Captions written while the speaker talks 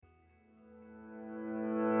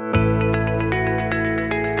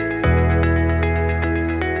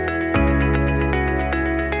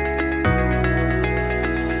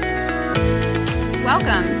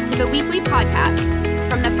weekly podcast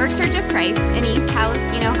from the First Church of Christ in East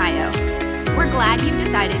Palestine, Ohio. We're glad you've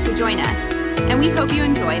decided to join us, and we hope you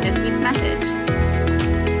enjoy this week's message.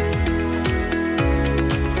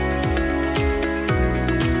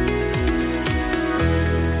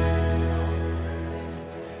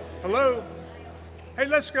 Hello. Hey,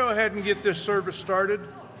 let's go ahead and get this service started.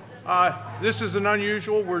 This is an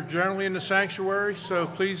unusual. We're generally in the sanctuary, so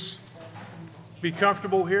please be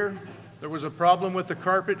comfortable here. There was a problem with the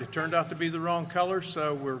carpet. It turned out to be the wrong color,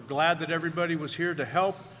 so we're glad that everybody was here to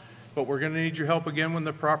help, but we're going to need your help again when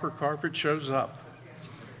the proper carpet shows up.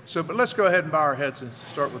 But let's go ahead and bow our heads and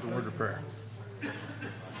start with a word of prayer.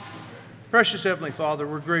 Precious Heavenly Father,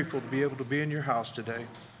 we're grateful to be able to be in your house today.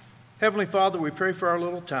 Heavenly Father, we pray for our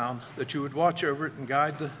little town that you would watch over it and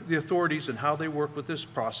guide the authorities in how they work with this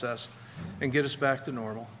process and get us back to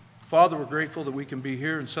normal. Father, we're grateful that we can be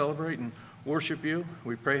here and celebrate and worship you.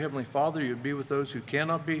 We pray, Heavenly Father, you'd be with those who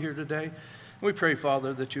cannot be here today. And we pray,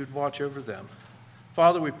 Father, that you'd watch over them.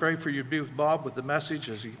 Father, we pray for you to be with Bob with the message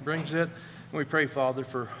as he brings it. And we pray, Father,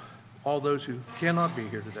 for all those who cannot be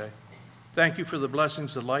here today. Thank you for the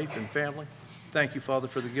blessings of life and family. Thank you, Father,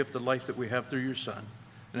 for the gift of life that we have through your Son.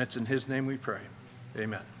 And it's in his name we pray.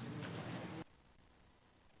 Amen.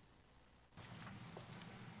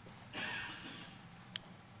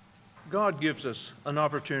 God gives us an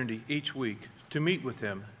opportunity each week to meet with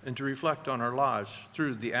him and to reflect on our lives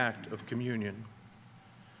through the act of communion.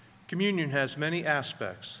 Communion has many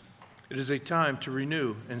aspects. It is a time to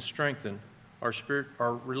renew and strengthen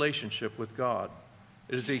our relationship with God.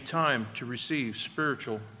 It is a time to receive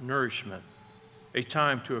spiritual nourishment, a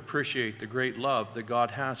time to appreciate the great love that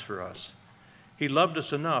God has for us. He loved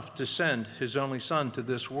us enough to send his only Son to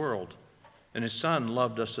this world, and his Son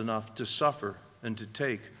loved us enough to suffer and to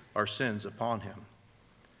take our sins upon him.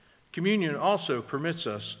 Communion also permits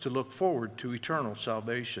us to look forward to eternal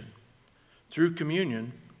salvation. Through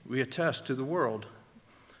communion, we attest to the world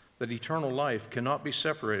that eternal life cannot be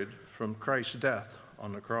separated from Christ's death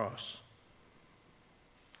on the cross.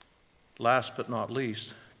 Last but not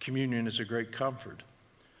least, communion is a great comfort.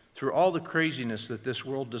 Through all the craziness that this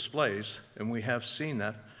world displays, and we have seen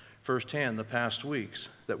that firsthand the past weeks,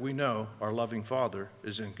 that we know our loving Father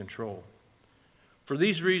is in control. For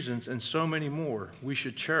these reasons and so many more, we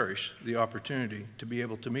should cherish the opportunity to be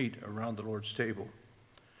able to meet around the Lord's table.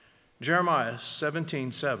 Jeremiah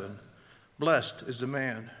 17:7, blessed is the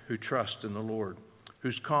man who trusts in the Lord,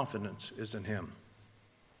 whose confidence is in him.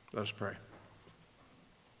 Let us pray.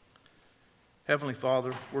 Heavenly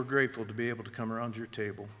Father, we're grateful to be able to come around your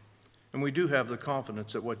table. And we do have the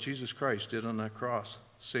confidence that what Jesus Christ did on that cross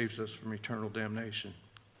saves us from eternal damnation.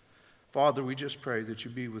 Father, we just pray that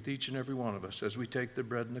you be with each and every one of us as we take the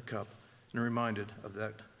bread and the cup and are reminded of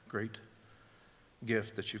that great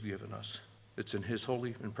gift that you've given us. It's in his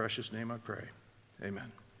holy and precious name I pray.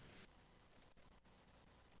 Amen.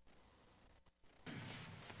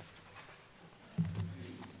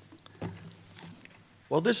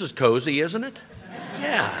 Well, this is cozy, isn't it?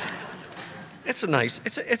 Yeah. It's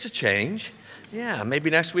a change. Yeah, maybe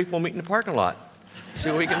next week we'll meet in the parking lot. See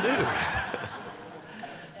what we can do.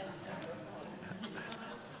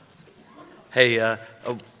 Hey,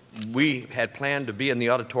 we had planned to be in the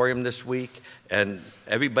auditorium this week, and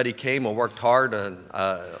everybody came and worked hard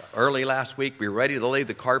early last week. We were ready to lay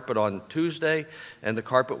the carpet on Tuesday, and the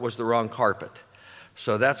carpet was the wrong carpet.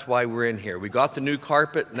 So that's why we're in here. We got the new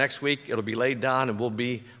carpet. Next week it'll be laid down, and we'll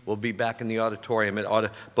be back in the auditorium.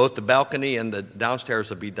 Both the balcony and the downstairs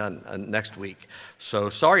will be done next week. So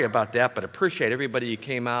sorry about that, but appreciate everybody who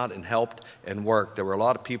came out and helped and worked. There were a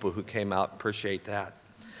lot of people who came out. Appreciate that.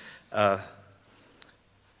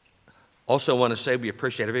 Also want to say we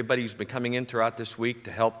appreciate everybody who's been coming in throughout this week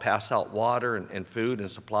to help pass out water and food and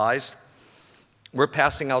supplies. We're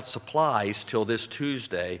passing out supplies till this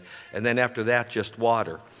Tuesday, and then after that, just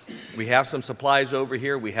water. We have some supplies over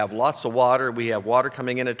here. We have lots of water. We have water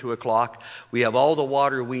coming in at 2 o'clock. We have all the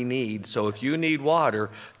water we need. So if you need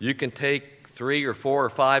water, you can take 3 or 4 or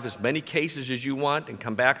 5, as many cases as you want, and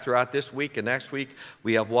come back throughout this week and next week.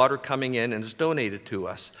 We have water coming in, and it's donated to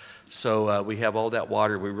us. So we have all that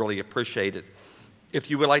water. We really appreciate it. If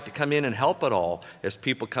you would like to come in and help at all, as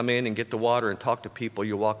people come in and get the water and talk to people,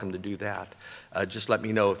 you're welcome to do that. Just let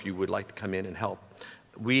me know if you would like to come in and help.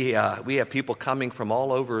 We have people coming from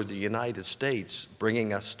all over the United States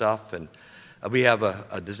bringing us stuff, and we have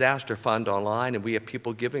a disaster fund online, and we have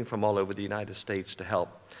people giving from all over the United States to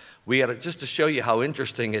help. Just to show you how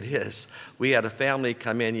interesting it is, we had a family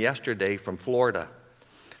come in yesterday from Florida.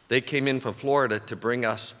 They came in from Florida to bring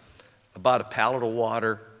us about a pallet of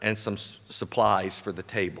water and some supplies for the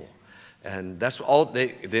table. And that's all. They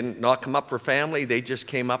did not come up for family. They just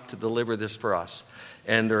came up to deliver this for us.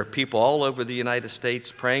 And there are people all over the United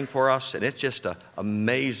States praying for us, and it's just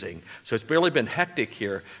amazing. So it's really been hectic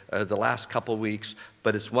here the last couple of weeks,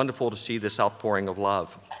 but it's wonderful to see this outpouring of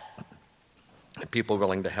love and people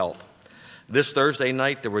willing to help. This Thursday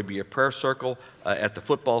night, there will be a prayer circle at the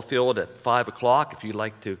football field at 5 o'clock if you'd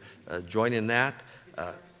like to join in that.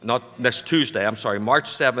 Not next Tuesday, I'm sorry, March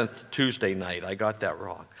 7th, Tuesday night. I got that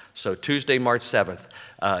wrong. So Tuesday, March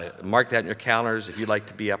 7th. Mark that in your calendars if you'd like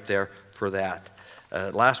to be up there for that.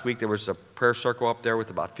 Last week, there was a prayer circle up there with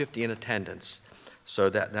about 50 in attendance. So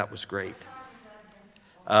that was great.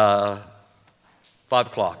 5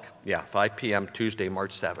 o'clock, 5 p.m. Tuesday,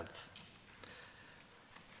 March 7th.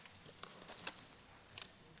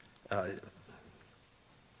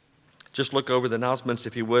 Just look over the announcements,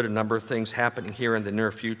 if you would, a number of things happening here in the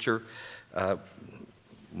near future.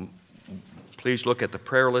 Please look at the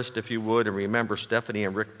prayer list, if you would, and remember Stephanie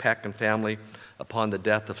and Rick Peck and family upon the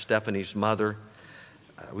death of Stephanie's mother.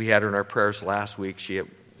 We had her in our prayers last week. She had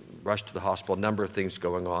rushed to the hospital, a number of things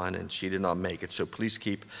going on, and she did not make it. So please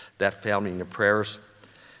keep that family in your prayers.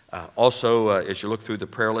 Also, as you look through the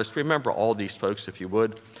prayer list, remember all these folks, if you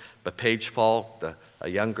would. But Paige Falk, a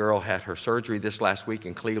young girl, had her surgery this last week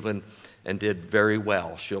in Cleveland and did very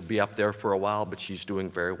well. She'll be up there for a while, but she's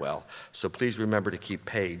doing very well. So please remember to keep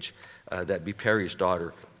Paige, that'd be Perry's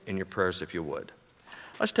daughter, in your prayers, if you would.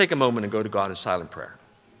 Let's take a moment and go to God in silent prayer.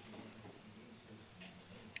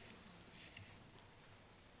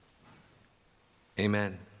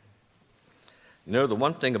 Amen. You know, the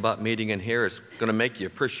one thing about meeting in here is going to make you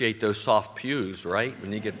appreciate those soft pews, right,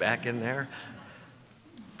 when you get back in there.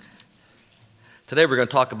 Today we're going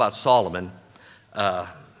to talk about Solomon.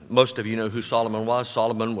 Most of you know who Solomon was.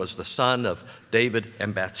 Solomon was the son of David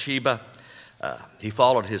and Bathsheba. He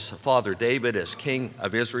followed his father David as king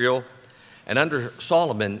of Israel. And under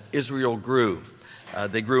Solomon, Israel grew.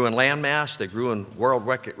 They grew in landmass. They grew in world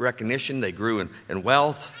recognition. They grew in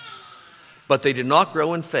wealth. But they did not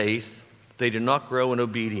grow in faith. They did not grow in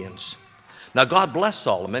obedience. Now, God blessed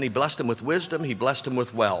Solomon. He blessed him with wisdom. He blessed him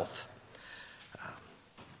with wealth.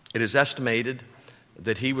 It is estimated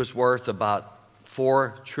that he was worth about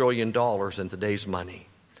 $4 trillion in today's money.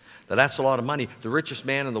 Now, that's a lot of money. The richest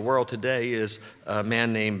man in the world today is a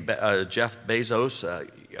man named Jeff Bezos,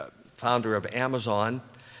 founder of Amazon,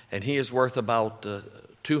 and he is worth about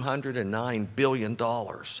 $209 billion.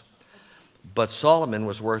 But Solomon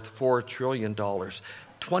was worth $4 trillion,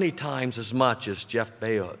 20 times as much as Jeff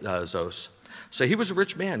Bezos. So he was a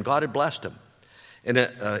rich man. God had blessed him. In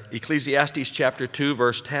Ecclesiastes chapter 2,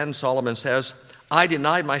 verse 10, Solomon says, I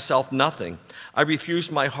denied myself nothing. I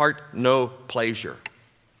refused my heart no pleasure.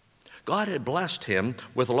 God had blessed him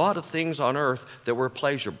with a lot of things on earth that were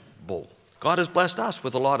pleasurable. God has blessed us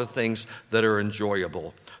with a lot of things that are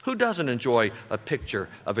enjoyable. Who doesn't enjoy a picture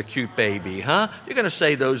of a cute baby, huh? You're going to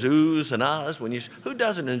say those oohs and ahs when you... Who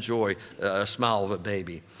doesn't enjoy a smile of a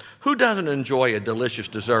baby? Who doesn't enjoy a delicious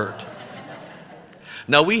dessert?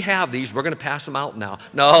 Now, we have these. We're going to pass them out now.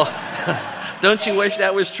 No, don't you wish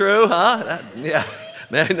that was true, huh? Yeah,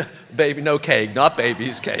 man, baby, no cake, not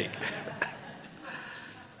baby's cake.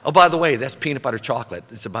 Oh, by the way, that's peanut butter chocolate.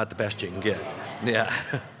 It's about the best you can get. Yeah.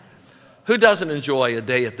 Who doesn't enjoy a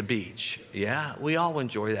day at the beach? Yeah, we all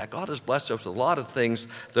enjoy that. God has blessed us with a lot of things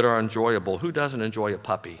that are enjoyable. Who doesn't enjoy a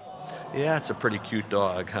puppy? Yeah, it's a pretty cute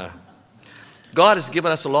dog, huh? God has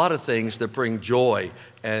given us a lot of things that bring joy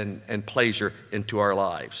and pleasure into our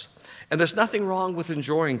lives. And there's nothing wrong with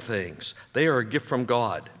enjoying things. They are a gift from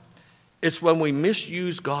God. It's when we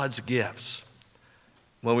misuse God's gifts,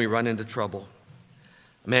 when we run into trouble.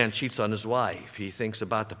 A man cheats on his wife. He thinks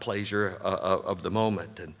about the pleasure of the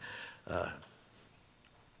moment. And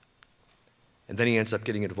then he ends up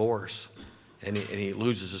getting a divorce. And he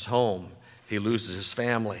loses his home. He loses his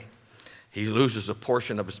family. He loses a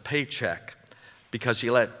portion of his paycheck because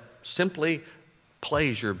he let simply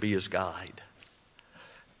pleasure be his guide.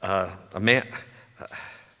 Now,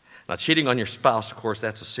 cheating on your spouse, of course,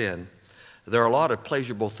 that's a sin. There are a lot of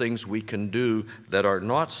pleasurable things we can do that are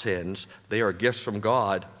not sins. They are gifts from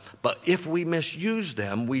God. But if we misuse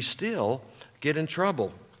them, we still get in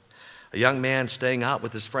trouble. A young man staying out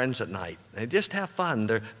with his friends at night. They just have fun.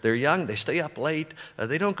 They're young. They stay up late.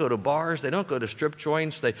 They don't go to bars. They don't go to strip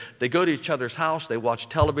joints. They go to each other's house. They watch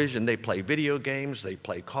television. They play video games. They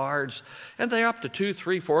play cards. And they're up to 2,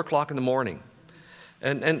 3, 4 o'clock in the morning.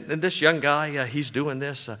 And this young guy, he's doing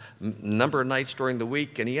this a number of nights during the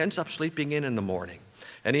week, and he ends up sleeping in the morning.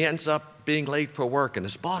 And he ends up being late for work, and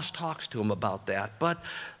his boss talks to him about that. But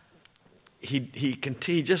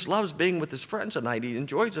he just loves being with his friends at night. He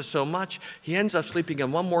enjoys it so much, he ends up sleeping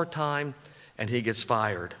in one more time, and he gets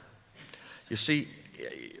fired. You see,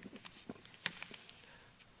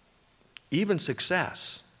 even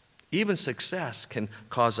success can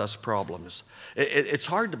cause us problems. It's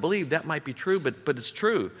hard to believe that might be true, but it's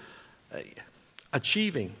true.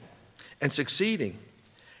 Achieving and succeeding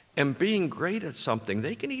and being great at something,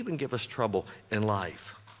 they can even give us trouble in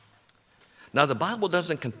life. Now, the Bible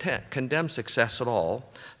doesn't condemn success at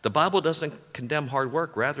all. The Bible doesn't condemn hard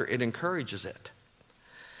work. Rather, it encourages it.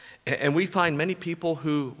 And we find many people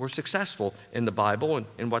who were successful in the Bible and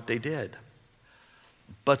in what they did.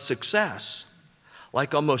 But success,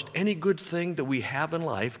 like almost any good thing that we have in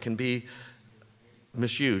life, can be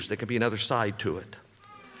misused. There can be another side to it.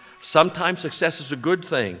 Sometimes success is a good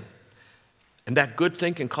thing, and that good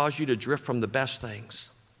thing can cause you to drift from the best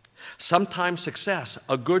things. Sometimes success,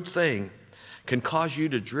 a good thing, can cause you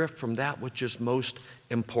to drift from that which is most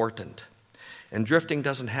important. And drifting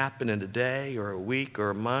doesn't happen in a day or a week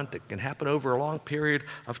or a month. It can happen over a long period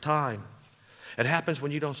of time. It happens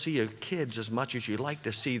when you don't see your kids as much as you'd like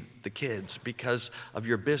to see the kids because of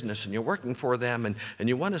your business, and you're working for them, and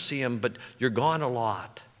you want to see them, but you're gone a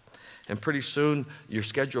lot. And pretty soon, your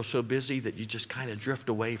schedule's so busy that you just kind of drift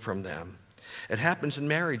away from them. It happens in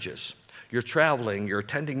marriages. You're traveling, you're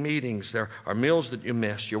attending meetings, there are meals that you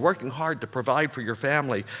miss. You're working hard to provide for your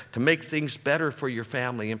family, to make things better for your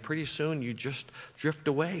family, and pretty soon you just drift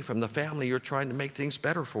away from the family you're trying to make things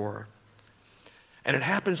better for. And it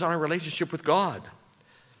happens on a relationship with God.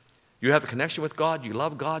 You have a connection with God, you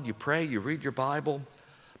love God, you pray, you read your Bible,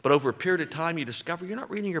 but over a period of time you discover you're not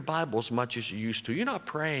reading your Bible as much as you used to. You're not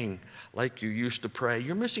praying like you used to pray.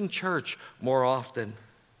 You're missing church more often.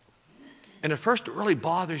 And at first it really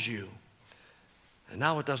bothers you. And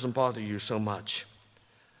now it doesn't bother you so much.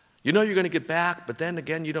 You know you're going to get back, but then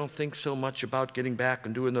again, you don't think so much about getting back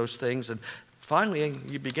and doing those things. And finally,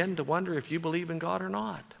 you begin to wonder if you believe in God or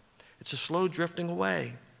not. It's a slow drifting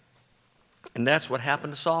away. And that's what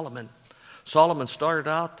happened to Solomon. Solomon started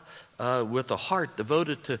out with a heart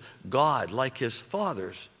devoted to God like his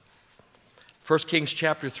fathers. 1 Kings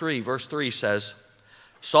chapter 3, verse 3 says,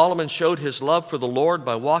 Solomon showed his love for the Lord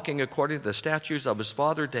by walking according to the statutes of his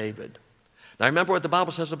father David. Now remember what the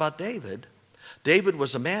Bible says about David. David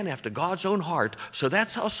was a man after God's own heart. So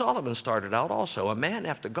that's how Solomon started out also, a man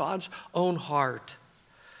after God's own heart.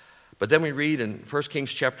 But then we read in 1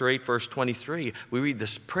 Kings chapter 8, verse 23, we read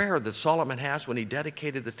this prayer that Solomon has when he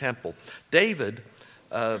dedicated the temple. David,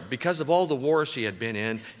 because of all the wars he had been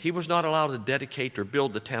in, he was not allowed to dedicate or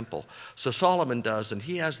build the temple. So Solomon does, and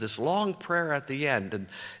he has this long prayer at the end. And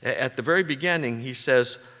at the very beginning, he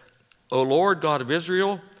says, O Lord God of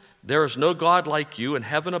Israel, there is no God like you in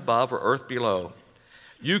heaven above or earth below.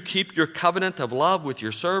 You keep your covenant of love with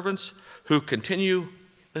your servants who continue,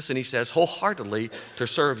 listen, he says, wholeheartedly to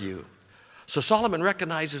serve you. So Solomon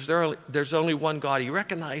recognizes there's only one God. He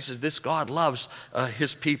recognizes this God loves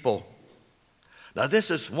his people. Now,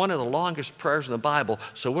 this is one of the longest prayers in the Bible,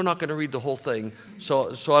 so we're not going to read the whole thing.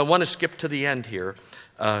 So I want to skip to the end here,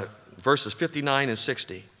 verses 59 and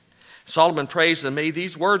 60. Solomon prays, and may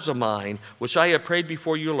these words of mine, which I have prayed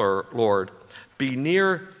before you, Lord, be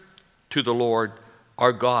near to the Lord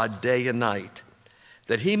our God day and night,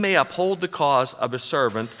 that he may uphold the cause of his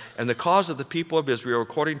servant and the cause of the people of Israel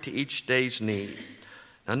according to each day's need.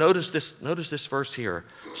 Now notice this verse here.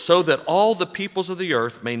 So that all the peoples of the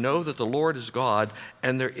earth may know that the Lord is God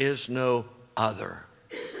and there is no other.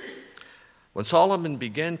 When Solomon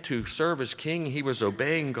began to serve as king, he was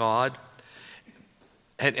obeying God.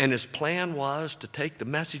 And his plan was to take the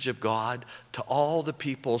message of God to all the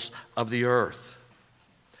peoples of the earth.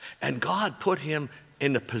 And God put him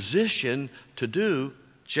in a position to do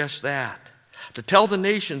just that, to tell the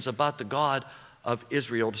nations about the God of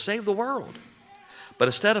Israel, to save the world. But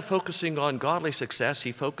instead of focusing on godly success,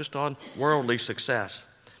 he focused on worldly success.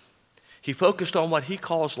 He focused on what he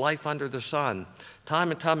calls life under the sun.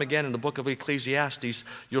 Time and time again in the book of Ecclesiastes,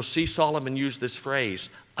 you'll see Solomon use this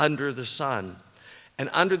phrase, under the sun. And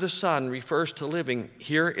under the sun refers to living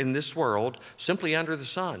here in this world, simply under the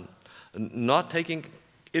sun, not taking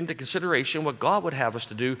into consideration what God would have us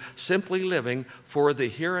to do, simply living for the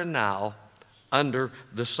here and now under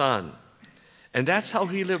the sun. And that's how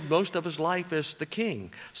he lived most of his life as the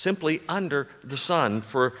king, simply under the sun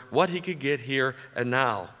for what he could get here and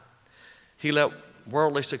now. He let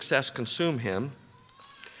worldly success consume him.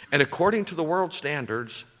 And according to the world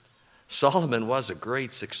standards, Solomon was a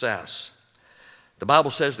great success. The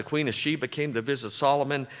Bible says the Queen of Sheba came to visit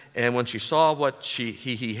Solomon, and when she saw what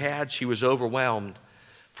he had, she was overwhelmed.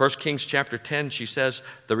 1 Kings chapter 10, she says,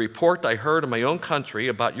 "The report I heard in my own country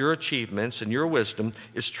about your achievements and your wisdom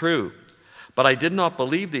is true. But I did not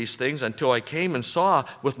believe these things until I came and saw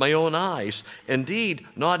with my own eyes. Indeed,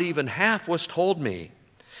 not even half was told me.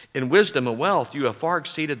 In wisdom and wealth, you have far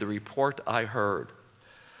exceeded the report I heard."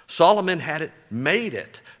 Solomon had made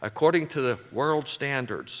it according to the world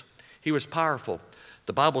standards. He was powerful.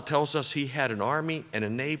 The Bible tells us he had an army and a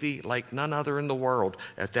navy like none other in the world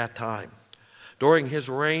at that time. During his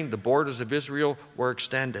reign, the borders of Israel were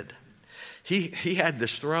extended. He had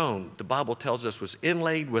this throne, the Bible tells us, was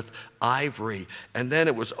inlaid with ivory, and then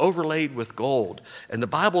it was overlaid with gold. And the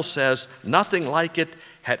Bible says nothing like it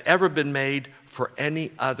had ever been made for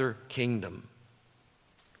any other kingdom.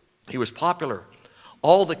 He was popular.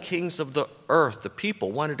 All the kings of the earth, the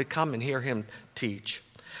people, wanted to come and hear him teach.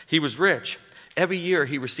 He was rich. Every year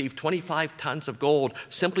he received 25 tons of gold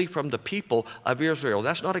simply from the people of Israel.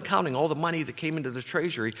 That's not accounting all the money that came into the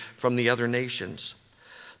treasury from the other nations.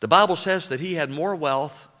 The Bible says that he had more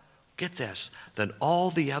wealth, get this, than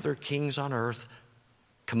all the other kings on earth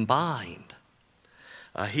combined.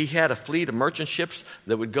 He had a fleet of merchant ships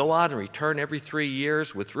that would go out and return every 3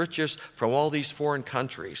 years with riches from all these foreign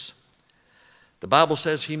countries. The Bible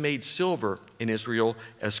says he made silver in Israel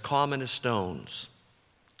as common as stones.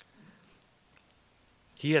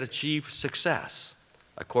 He had achieved success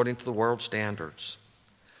according to the world standards.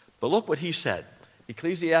 But look what he said.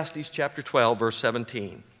 Ecclesiastes chapter 12, verse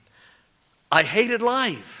 17. "I hated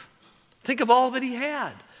life." Think of all that he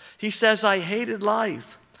had. He says, "I hated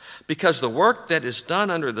life, because the work that is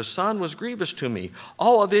done under the sun was grievous to me.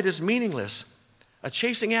 All of it is meaningless, a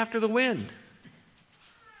chasing after the wind."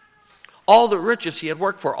 All the riches he had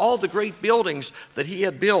worked for, all the great buildings that he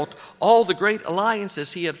had built, all the great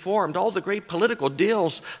alliances he had formed, all the great political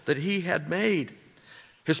deals that he had made,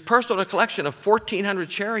 his personal collection of 1,400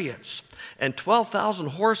 chariots and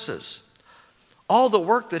 12,000 horses, all the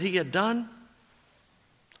work that he had done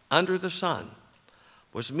under the sun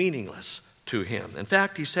was meaningless to him. In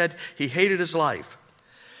fact, he said he hated his life.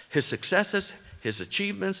 His successes, his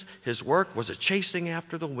achievements, his work was a chasing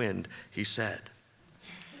after the wind, he said.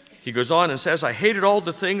 He goes on and says, "I hated all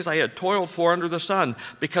the things I had toiled for under the sun,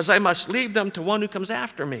 because I must leave them to one who comes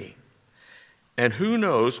after me. And who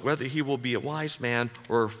knows whether he will be a wise man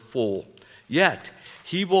or a fool. Yet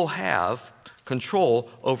he will have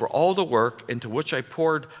control over all the work into which I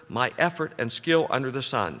poured my effort and skill under the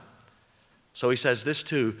sun." So he says this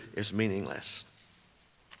too is meaningless.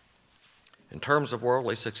 In terms of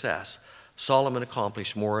worldly success, Solomon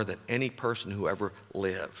accomplished more than any person who ever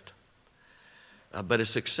lived. But his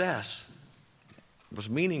success was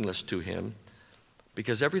meaningless to him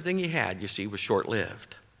because everything he had, you see, was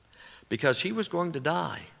short-lived. Because he was going to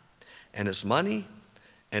die, and his money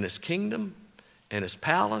and his kingdom and his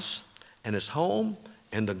palace and his home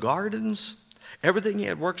and the gardens, everything he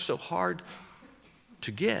had worked so hard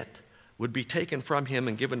to get would be taken from him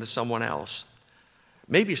and given to someone else.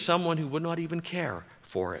 Maybe someone who would not even care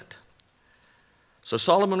for it. So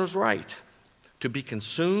Solomon was right. To be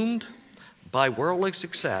consumed by worldly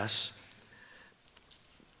success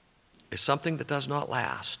is something that does not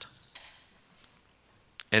last.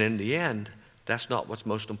 And in the end, that's not what's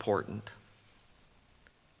most important.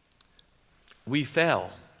 We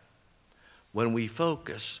fail when we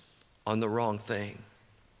focus on the wrong thing.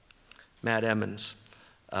 Matt Emmons,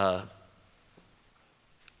 Matt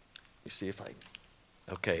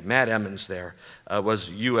Emmons there was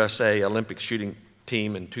USA Olympic shooting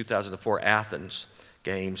team in 2004 Athens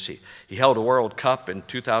Games. He held a World Cup in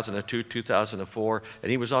 2002, 2004, and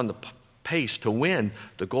he was on the pace to win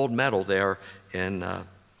the gold medal there in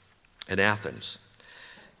Athens.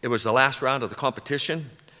 It was the last round of the competition.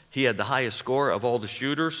 He had the highest score of all the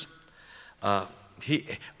shooters.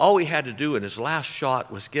 All he had to do in his last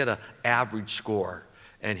shot was get an average score,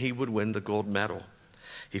 and he would win the gold medal.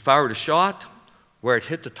 He fired a shot where it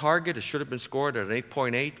hit the target. It should have been scored at an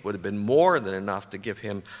 8.8, would have been more than enough to give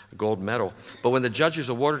him a gold medal. But when the judges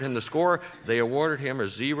awarded him the score, they awarded him a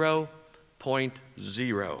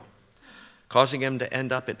 0.0, causing him to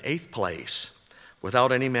end up in 8th place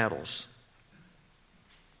without any medals.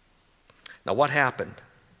 Now, what happened?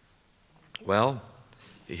 Well,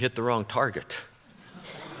 he hit the wrong target.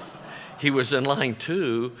 He was in line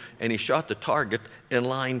 2, and he shot the target in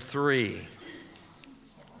line 3.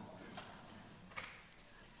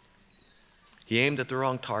 He aimed at the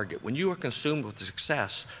wrong target. When you are consumed with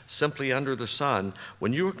success simply under the sun,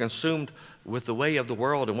 when you are consumed with the way of the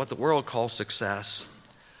world and what the world calls success,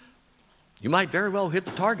 you might very well hit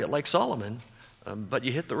the target like Solomon, but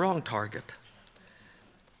you hit the wrong target.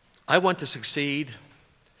 I want to succeed,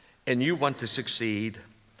 and you want to succeed,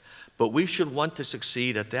 but we should want to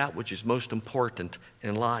succeed at that which is most important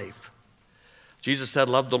in life. Jesus said,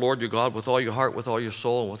 love the Lord your God with all your heart, with all your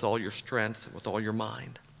soul, and with all your strength, and with all your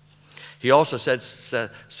mind. He also said,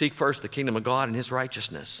 seek first the kingdom of God and his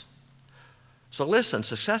righteousness. So listen,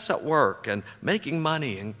 success at work and making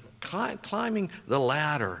money and climbing the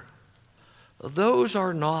ladder, those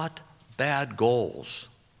are not bad goals,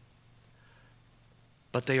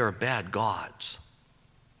 but they are bad gods.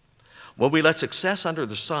 When we let success under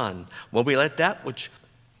the sun, when we let that which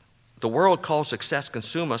the world calls success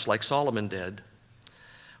consume us like Solomon did,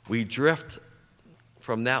 we drift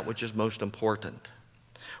from that which is most important.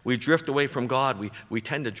 We drift away from God. We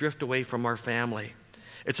tend to drift away from our family.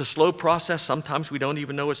 It's a slow process. Sometimes we don't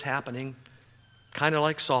even know it's happening, kind of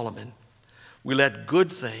like Solomon. We let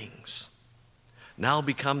good things now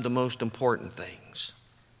become the most important things.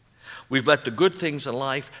 We've let the good things in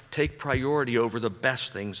life take priority over the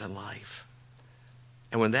best things in life.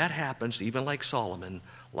 And when that happens, even like Solomon,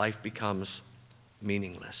 life becomes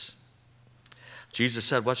meaningless. Jesus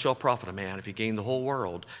said, what shall it profit a man if he gain the whole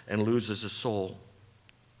world and loses his soul?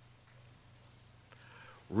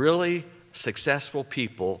 Really successful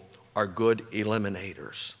people are good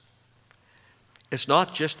eliminators. It's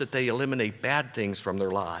not just that they eliminate bad things from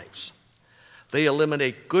their lives. They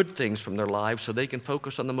eliminate good things from their lives so they can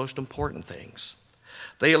focus on the most important things.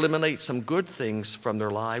 They eliminate some good things from their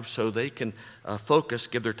lives so they can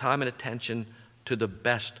give their time and attention to the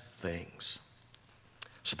best things.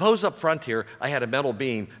 Suppose up front here, I had a metal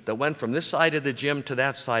beam that went from this side of the gym to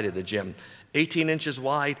that side of the gym, 18 inches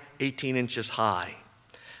wide, 18 inches high.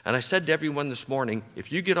 And I said to everyone this morning, if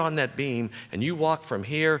you get on that beam and you walk from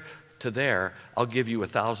here to there, I'll give you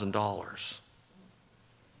 $1,000.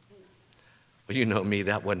 Well, you know me,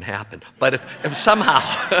 that wouldn't happen. But if somehow,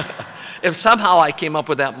 if somehow I came up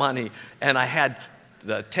with that money and I had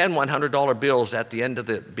the $10, $100 bills at the end of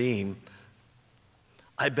the beam,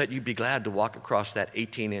 I bet you'd be glad to walk across that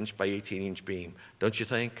 18-inch by 18-inch beam, don't you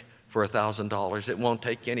think, for $1,000? It won't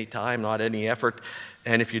take you any time, not any effort,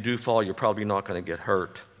 and if you do fall, you're probably not going to get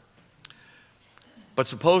hurt. But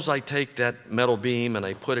suppose I take that metal beam and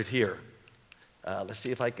I put it here. Let's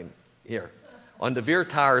see if I can, here, on the Veer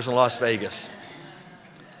Towers in Las Vegas.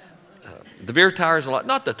 The Veer Towers,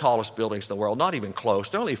 not the tallest buildings in the world, not even close.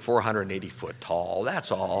 They're only 480 foot tall,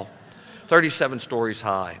 that's all. 37 stories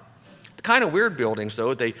high. The kind of weird buildings,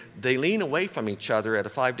 though, they lean away from each other at a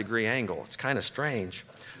 5-degree angle. It's kind of strange.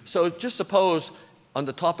 So just suppose on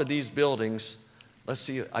the top of these buildings, let's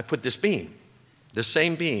see, I put this beam, the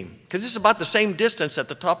same beam, because it's about the same distance at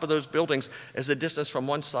the top of those buildings as the distance from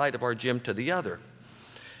one side of our gym to the other.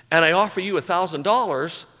 And I offer you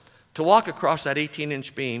 $1,000 to walk across that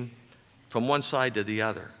 18-inch beam from one side to the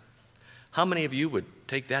other. How many of you would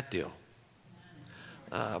take that deal?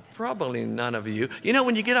 Probably none of you. You know,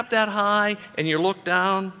 when you get up that high and you look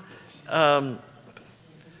down,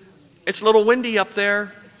 it's a little windy up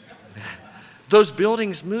there. Those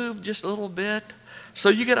buildings move just a little bit. So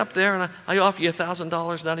you get up there and I offer you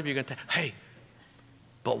 $1,000. None of you are going to say, hey,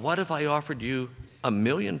 but what if I offered you $1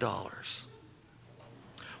 million?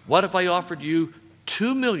 What if I offered you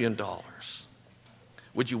 $2 million?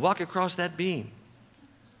 Would you walk across that beam?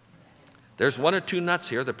 There's one or two nuts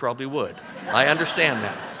here that probably would. I understand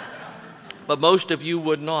that. But most of you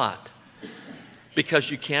would not, because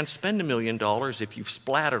you can't spend $1 million if you've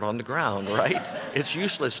splattered on the ground, right? It's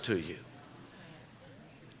useless to you.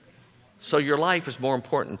 So your life is more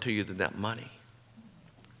important to you than that money.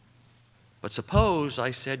 But suppose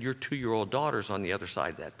I said your 2-year-old daughter's on the other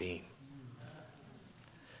side of that beam.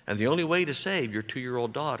 And the only way to save your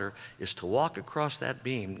 2-year-old daughter is to walk across that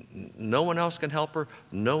beam. No one else can help her.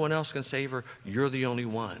 No one else can save her. You're the only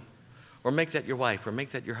one. Or make that your wife, or make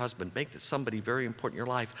that your husband. Make that somebody very important in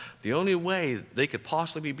your life. The only way they could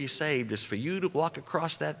possibly be saved is for you to walk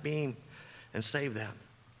across that beam and save them.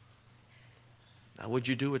 Now, would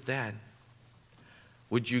you do it then?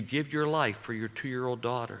 Would you give your life for your 2-year-old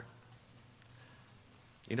daughter?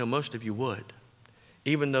 You know, most of you would.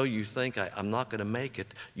 Even though you think, I'm not going to make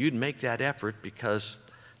it, you'd make that effort because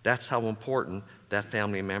that's how important that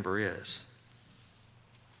family member is.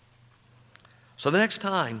 So the next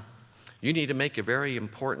time you need to make a very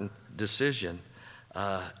important decision,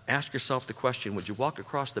 ask yourself the question, would you walk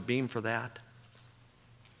across the beam for that?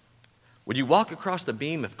 Would you walk across the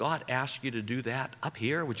beam if God asked you to do that up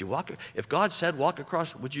here? Would you walk? If God said walk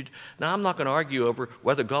across, would you? Now, I'm not going to argue over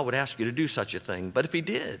whether God would ask you to do such a thing, but if he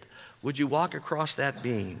did, would you walk across that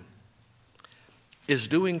beam? Is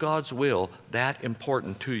doing God's will that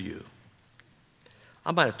important to you?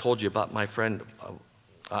 I might have told you about my friend,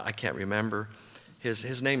 I can't remember.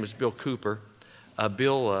 His name is Bill Cooper.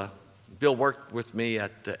 Bill Bill worked with me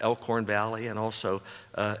at the Elkhorn Valley and also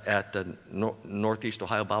at the Northeast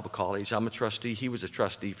Ohio Bible College. I'm a trustee. He was a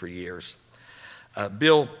trustee for years.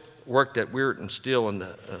 Bill worked at Weirton and Still in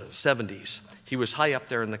the 70s. He was high up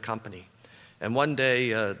there in the company. And one day,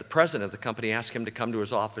 the president of the company asked him to come to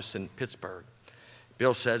his office in Pittsburgh.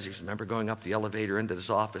 Bill says he remember going up the elevator into his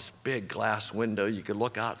office, big glass window. You could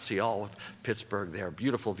look out and see all of Pittsburgh there,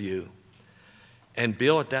 beautiful view. And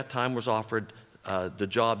Bill at that time was offered the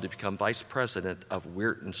job to become vice president of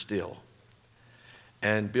Weirton Still.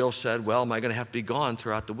 And Bill said, well, am I going to have to be gone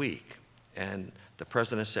throughout the week? And the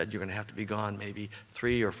president said, you're going to have to be gone maybe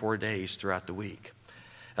 3 or 4 days throughout the week.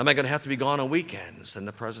 Am I going to have to be gone on weekends? And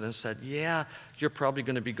the president said, yeah, you're probably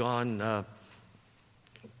going to be gone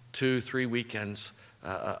 2-3 weekends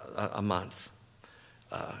a month.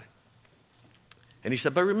 And he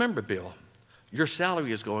said, but remember, Bill, your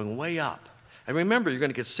salary is going way up. And remember, you're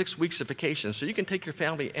going to get 6 weeks of vacation, so you can take your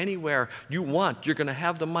family anywhere you want. You're going to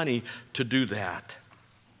have the money to do that.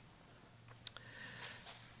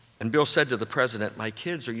 And Bill said to the president, my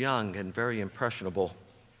kids are young and very impressionable.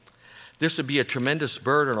 This would be a tremendous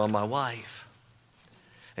burden on my wife.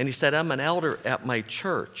 And he said, I'm an elder at my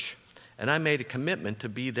church, and I made a commitment to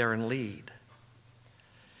be there and lead.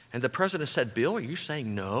 And the president said, Bill, are you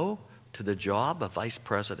saying no to the job of vice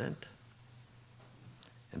president?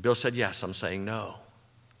 And Bill said, yes, I'm saying no.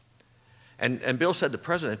 And Bill said the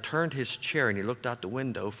president turned his chair and he looked out the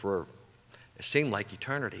window for, it seemed like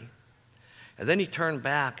eternity. And then he turned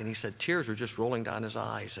back and he said, tears were just rolling down his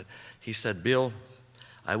eyes. And he said, Bill,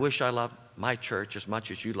 I wish I loved my church as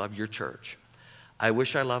much as you love your church. I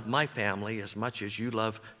wish I loved my family as much as you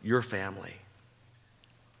love your family.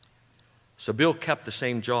 So Bill kept the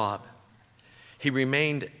same job. He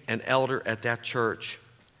remained an elder at that church.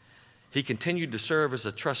 He continued to serve as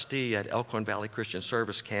a trustee at Elkhorn Valley Christian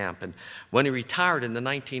Service Camp. And when he retired in the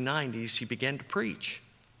 1990s, he began to preach.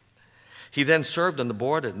 He then served on the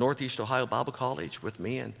board at Northeast Ohio Bible College with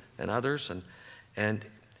me and others. And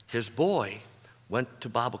his boy went to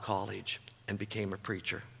Bible college and became a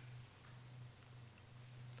preacher.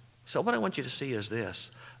 So what I want you to see is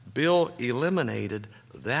this. Bill eliminated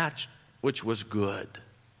that which was good.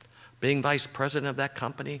 Being vice president of that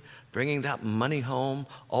company, bringing that money home,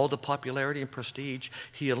 all the popularity and prestige,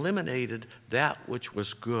 he eliminated that which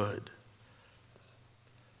was good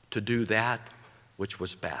to do that which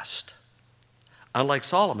was best. Unlike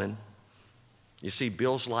Solomon, you see,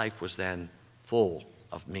 Bill's life was then full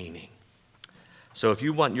of meaning. So if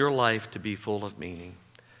you want your life to be full of meaning,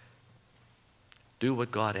 do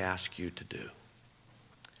what God asks you to do.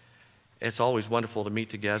 It's always wonderful to meet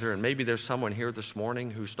together, and maybe there's someone here this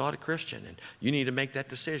morning who's not a Christian, and you need to make that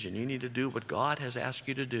decision. You need to do what God has asked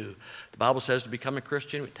you to do. The Bible says to become a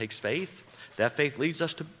Christian, it takes faith. That faith leads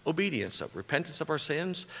us to obedience, of repentance of our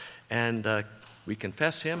sins, and we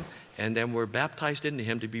confess Him, and then we're baptized into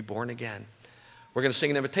Him to be born again. We're going to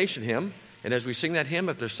sing an invitation hymn. And as we sing that hymn,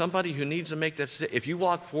 if there's somebody who needs to make that decision, if you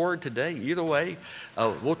walk forward today, either way,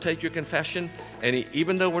 we'll take your confession. And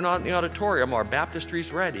even though we're not in the auditorium, our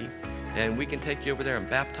baptistry's ready, and we can take you over there and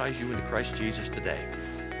baptize you into Christ Jesus today.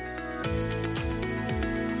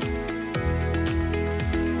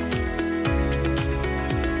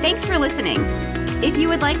 Thanks for listening. If you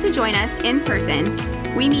would like to join us in person,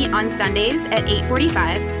 we meet on Sundays at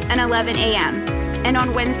 8:45 and 11 a.m. and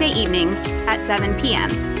on Wednesday evenings at 7 p.m.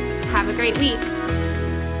 Have a great week.